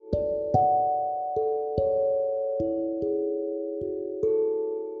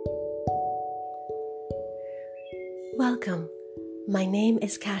Welcome. My name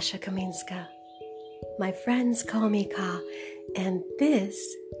is Kasia Kaminska. My friends call me Ka, and this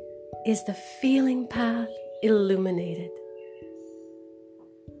is the Feeling Path Illuminated.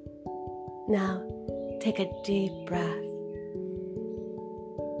 Now, take a deep breath.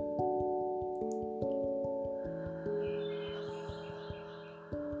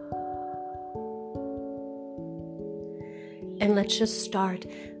 And let's just start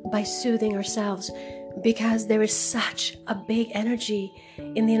by soothing ourselves, because there is such a big energy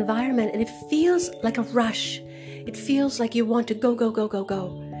in the environment and it feels like a rush. It feels like you want to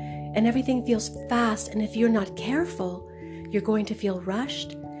go. And everything feels fast, and if you're not careful, you're going to feel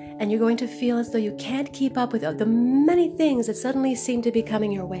rushed and you're going to feel as though you can't keep up with the many things that suddenly seem to be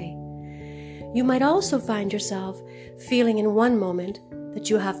coming your way. You might also find yourself feeling in one moment that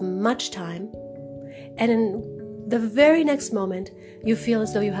you have much time, and in the very next moment, you feel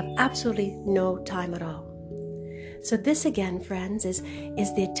as though you have absolutely no time at all. So this again, friends, is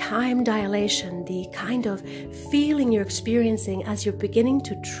the time dilation, the kind of feeling you're experiencing as you're beginning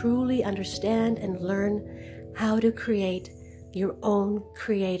to truly understand and learn how to create your own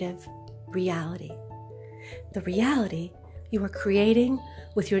creative reality. The reality you are creating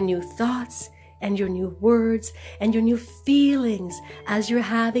with your new thoughts and your new words and your new feelings as you're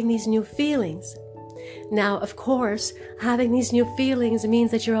having these new feelings. Now, of course, having these new feelings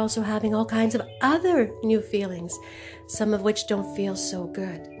means that you're also having all kinds of other new feelings, some of which don't feel so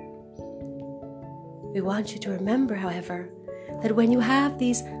good. We want you to remember, however, that when you have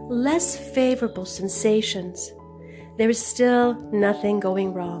these less favorable sensations, there is still nothing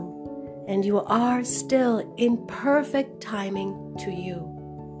going wrong, and you are still in perfect timing to you.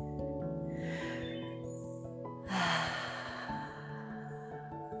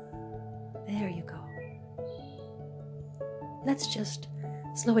 There you go. Let's just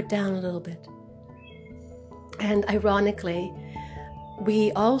slow it down a little bit. And ironically,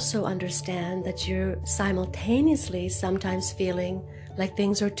 we also understand that you're simultaneously sometimes feeling like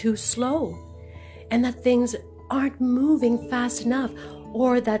things are too slow and that things aren't moving fast enough,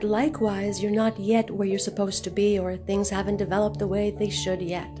 or that likewise you're not yet where you're supposed to be, or things haven't developed the way they should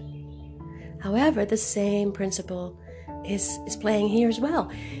yet. However, the same principle is playing here as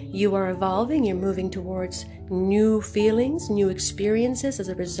well. You are evolving, you're moving towards new feelings, new experiences as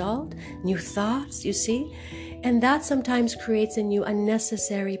a result, new thoughts, you see? And that sometimes creates in you a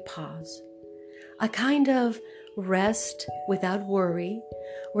necessary pause, a kind of rest without worry,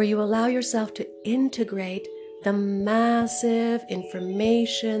 where you allow yourself to integrate the massive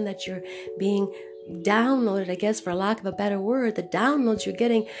information that you're being downloaded, I guess, for lack of a better word, the downloads you're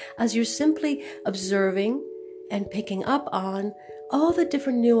getting as you're simply observing and picking up on all the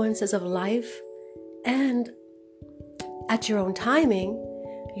different nuances of life, and at your own timing,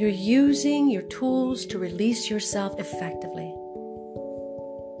 you're using your tools to release yourself effectively.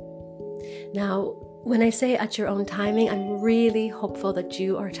 Now, when I say at your own timing, I'm really hopeful that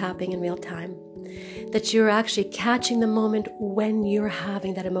you are tapping in real time, that you're actually catching the moment when you're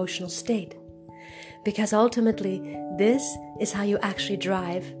having that emotional state, because ultimately, this is how you actually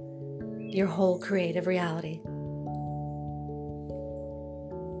drive your whole creative reality.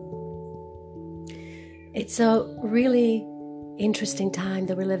 It's a really interesting time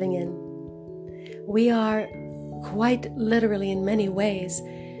that we're living in. We are quite literally, in many ways,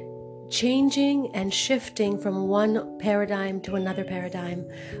 changing and shifting from one paradigm to another paradigm,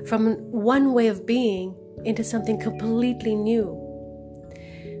 from one way of being into something completely new.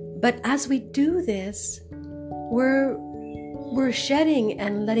 But as we do this, we're shedding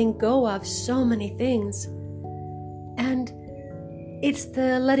and letting go of so many things. And it's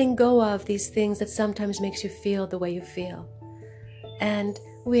the letting go of these things that sometimes makes you feel the way you feel. And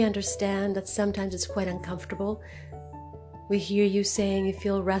we understand that sometimes it's quite uncomfortable. We hear you saying you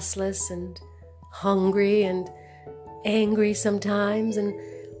feel restless and hungry and angry sometimes. And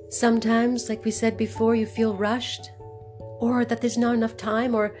sometimes, like we said before, you feel rushed, or that there's not enough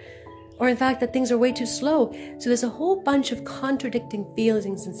time, or in fact that things are way too slow. So there's a whole bunch of contradicting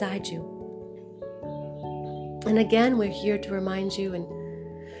feelings inside you. And again, we're here to remind you, and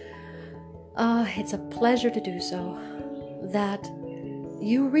it's a pleasure to do so, that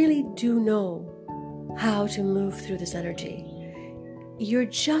you really do know how to move through this energy. You're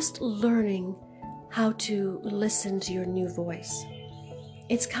just learning how to listen to your new voice.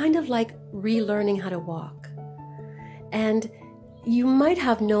 It's kind of like relearning how to walk. And you might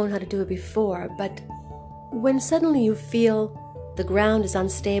have known how to do it before, but when suddenly you feel the ground is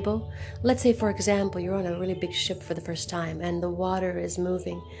unstable, let's say, for example, you're on a really big ship for the first time and the water is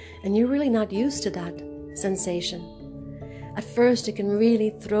moving and you're really not used to that sensation. At first, it can really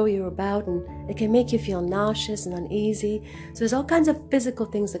throw you about and it can make you feel nauseous and uneasy. So there's all kinds of physical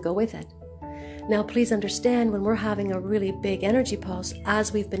things that go with it. Now, please understand, when we're having a really big energy pulse,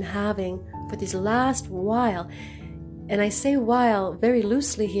 as we've been having for this last while, and I say while very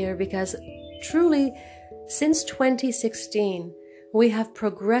loosely here because truly, since 2016, we have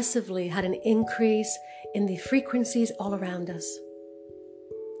progressively had an increase in the frequencies all around us.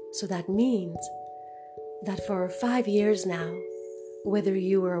 So that means that for 5 years now, whether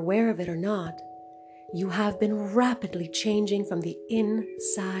you were aware of it or not, you have been rapidly changing from the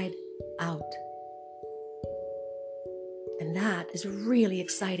inside out. And that is really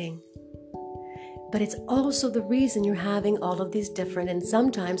exciting. But it's also the reason you're having all of these different and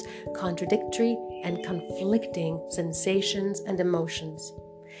sometimes contradictory and conflicting sensations and emotions.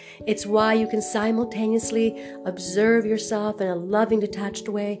 It's why you can simultaneously observe yourself in a loving, detached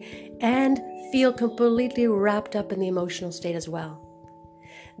way and feel completely wrapped up in the emotional state as well.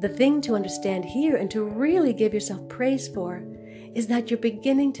 The thing to understand here and to really give yourself praise for is that you're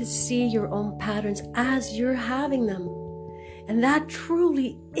beginning to see your own patterns as you're having them. And that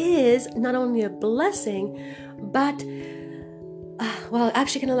truly is not only a blessing, but,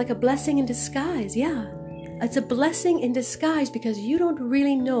 actually kind of like a blessing in disguise, yeah. It's a blessing in disguise because you don't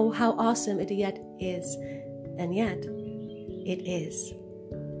really know how awesome it yet is. And yet, it is.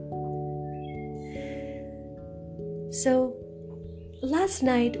 So, last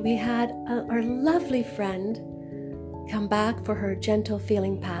night we had our lovely friend come back for her gentle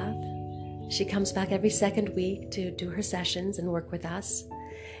feeling path. She comes back every second week to do her sessions and work with us.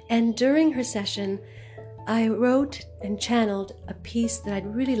 And during her session, I wrote and channeled a piece that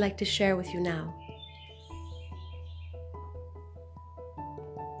I'd really like to share with you now.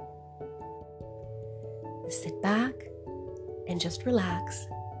 Sit back and just relax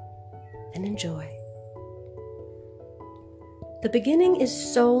and enjoy. The beginning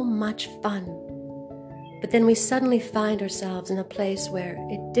is so much fun, but then we suddenly find ourselves in a place where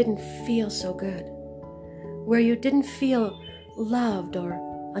it didn't feel so good, where you didn't feel loved or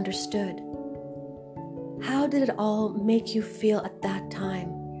understood. How did it all make you feel at that time?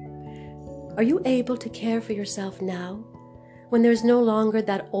 Are you able to care for yourself now, when there's no longer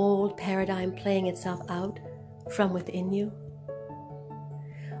that old paradigm playing itself out from within you?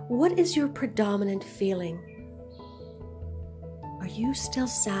 What is your predominant feeling? Are you still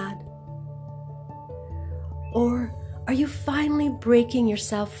sad? Or are you finally breaking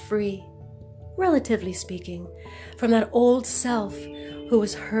yourself free, relatively speaking, from that old self who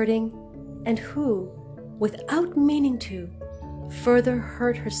was hurting and who, without meaning to, further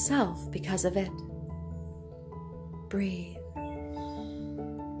hurt herself because of it? Breathe.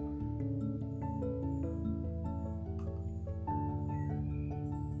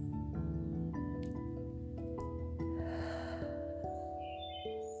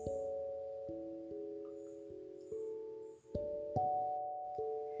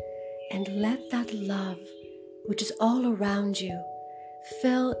 And let that love, which is all around you,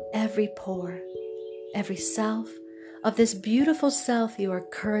 fill every pore, every self of this beautiful self you are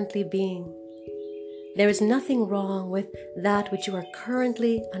currently being. There is nothing wrong with that which you are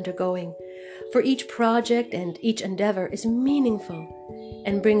currently undergoing, for each project and each endeavor is meaningful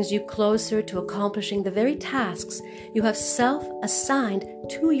and brings you closer to accomplishing the very tasks you have self-assigned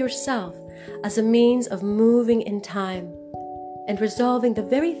to yourself as a means of moving in time and resolving the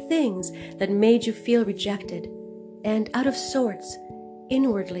very things that made you feel rejected and out of sorts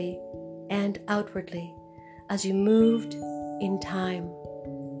inwardly and outwardly as you moved in time.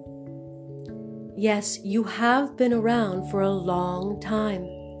 Yes, you have been around for a long time,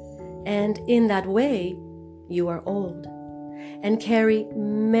 and in that way, you are old and carry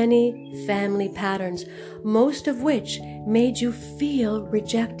many family patterns, most of which made you feel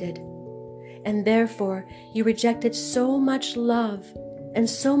rejected. And therefore, you rejected so much love and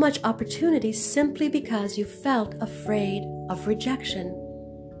so much opportunity simply because you felt afraid of rejection.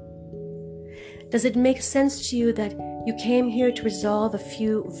 Does it make sense to you that you came here to resolve a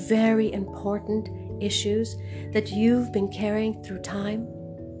few very important issues that you've been carrying through time?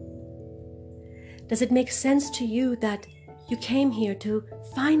 Does it make sense to you that you came here to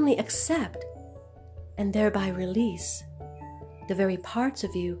finally accept and thereby release the very parts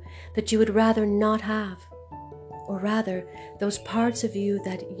of you that you would rather not have, or rather, those parts of you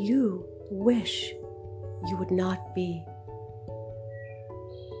that you wish you would not be?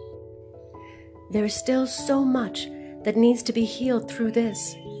 There is still so much that needs to be healed through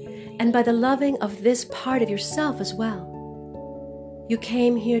this, and by the loving of this part of yourself as well. You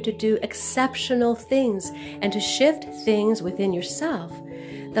came here to do exceptional things and to shift things within yourself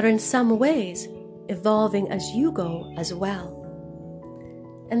that are in some ways evolving as you go as well.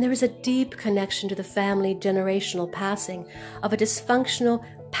 And there is a deep connection to the family generational passing of a dysfunctional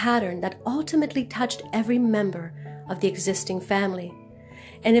pattern that ultimately touched every member of the existing family,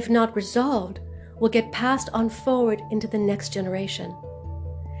 and if not resolved, will get passed on forward into the next generation.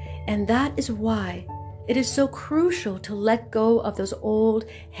 And that is why it is so crucial to let go of those old,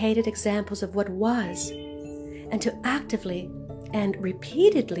 hated examples of what was, and to actively and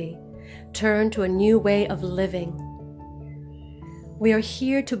repeatedly turn to a new way of living. We are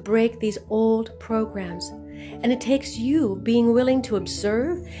here to break these old programs, and it takes you being willing to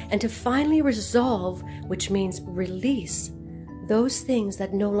observe and to finally resolve, which means release, those things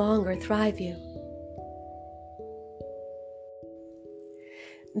that no longer thrive you.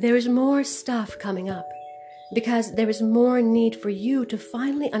 There is more stuff coming up because there is more need for you to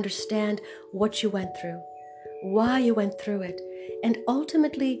finally understand what you went through, why you went through it, and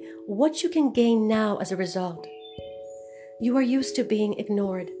ultimately what you can gain now as a result. You are used to being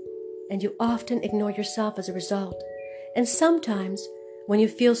ignored, and you often ignore yourself as a result. And sometimes, when you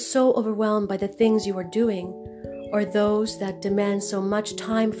feel so overwhelmed by the things you are doing, or those that demand so much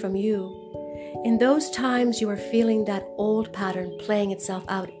time from you, in those times you are feeling that old pattern playing itself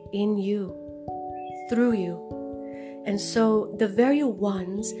out in you, through you. And so the very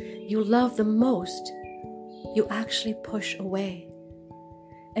ones you love the most, you actually push away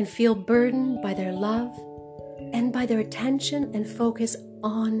and feel burdened by their love and by their attention and focus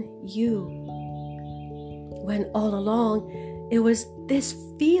on you. When all along, it was this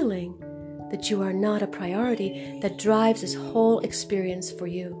feeling that you are not a priority that drives this whole experience for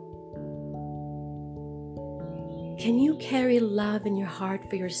you. Can you carry love in your heart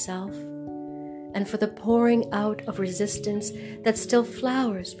for yourself and for the pouring out of resistance that still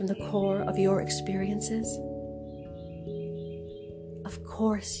flowers from the core of your experiences? Of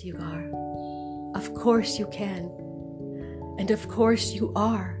course you are. Of course you can. And of course you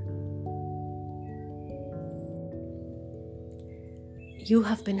are. You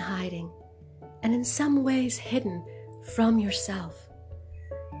have been hiding, and in some ways hidden from yourself.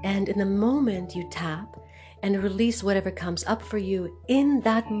 And in the moment you tap and release whatever comes up for you, in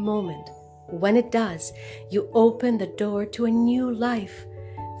that moment, when it does, you open the door to a new life,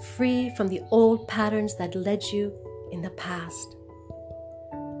 free from the old patterns that led you in the past.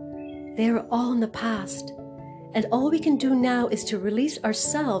 They are all in the past, and all we can do now is to release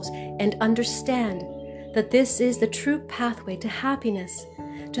ourselves and understand that this is the true pathway to happiness,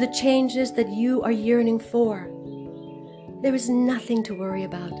 to the changes that you are yearning for. There is nothing to worry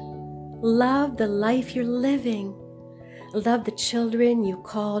about. Love the life you're living. Love the children you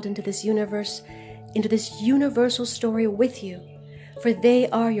called into this universe, into this universal story with you, for they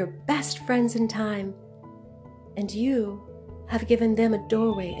are your best friends in time, and you have given them a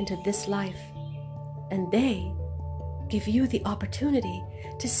doorway into this life, and they give you the opportunity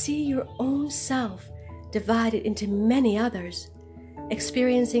to see your own self divided into many others,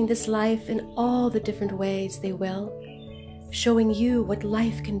 experiencing this life in all the different ways they will, showing you what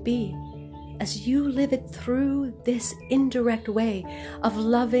life can be as you live it through this indirect way of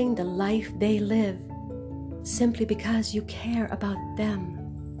loving the life they live, simply because you care about them.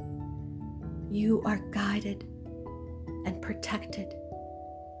 You are guided and protected.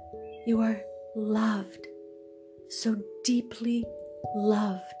 You are loved, so deeply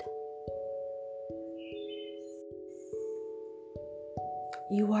loved.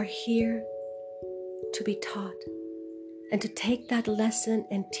 You are here to be taught and to take that lesson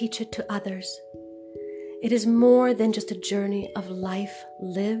and teach it to others. It is more than just a journey of life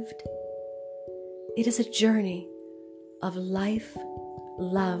lived. It is a journey of life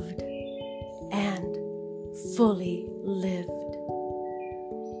loved and fully lived.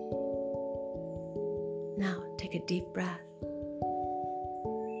 Now take a deep breath.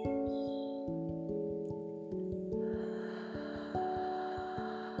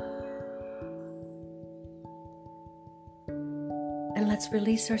 And let's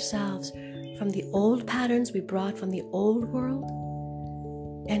release ourselves from the old patterns we brought from the old world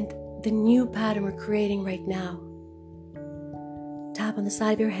and the new pattern we're creating right now. Tap on the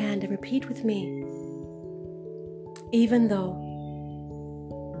side of your hand and repeat with me. Even though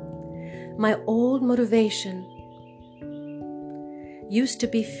my old motivation used to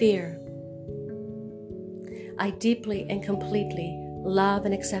be fear, I deeply and completely love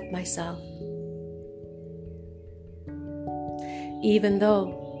and accept myself. Even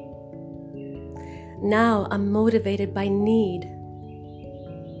though now I'm motivated by need,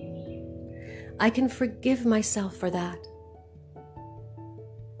 I can forgive myself for that.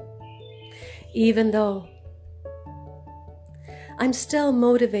 Even though I'm still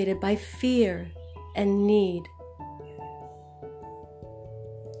motivated by fear and need.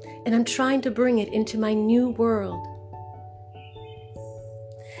 And I'm trying to bring it into my new world.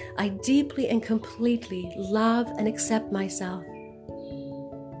 I deeply and completely love and accept myself.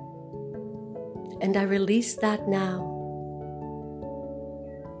 And I release that now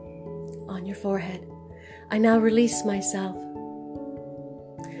on your forehead. I now release myself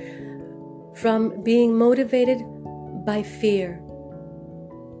from being motivated by fear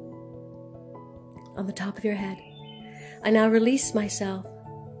on the top of your head. I now release myself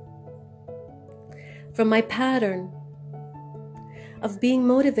from my pattern of being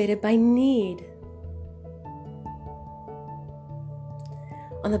motivated by need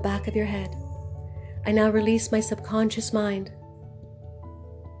on the back of your head. I now release my subconscious mind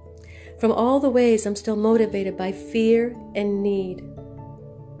from all the ways I'm still motivated by fear and need.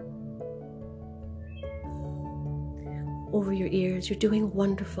 Over your ears, you're doing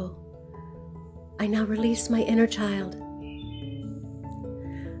wonderful. I now release my inner child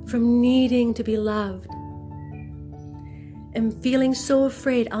from needing to be loved and feeling so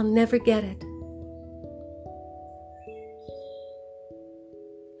afraid I'll never get it.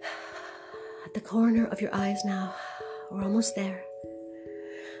 At the corner of your eyes now, we're almost there.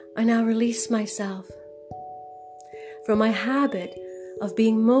 I now release myself from my habit of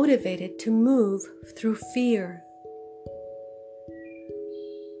being motivated to move through fear.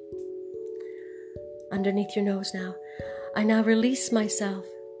 Underneath your nose now, I now release myself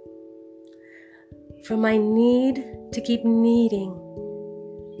from my need to keep needing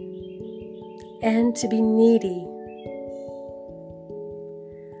and to be needy.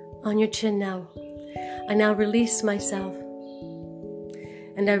 On your chin now, I now release myself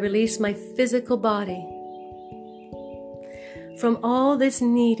and I release my physical body from all this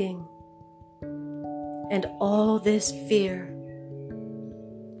needing and all this fear.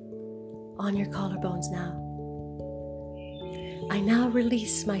 On your collarbones now, I now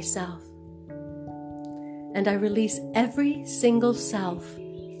release myself and I release every single self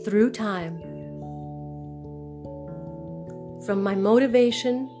through time from my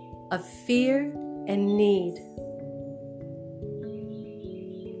motivation of fear and need.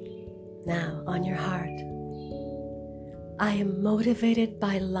 Now, on your heart, I am motivated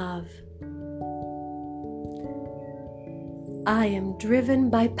by love. I am driven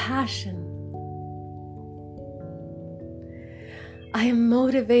by passion. I am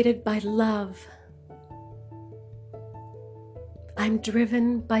motivated by love. I'm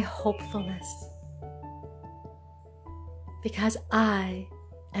driven by hopefulness because I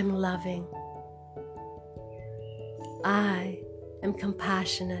am loving. I am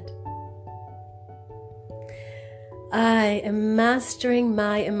compassionate. I am mastering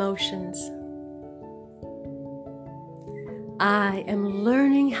my emotions. I am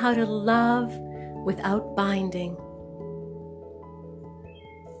learning how to love without binding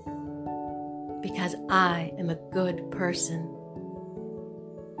because I am a good person.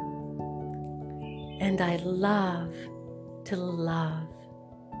 And I love to love.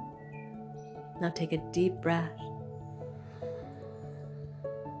 Now take a deep breath.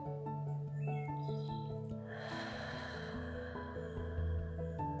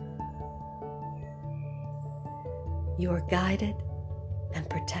 You are guided and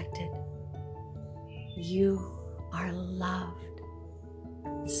protected. You are loved,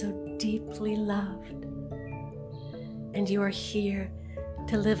 so deeply loved. And you are here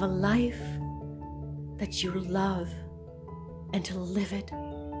to live a life that you love and to live it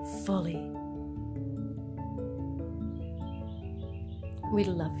fully. We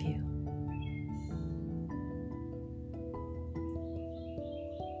love you.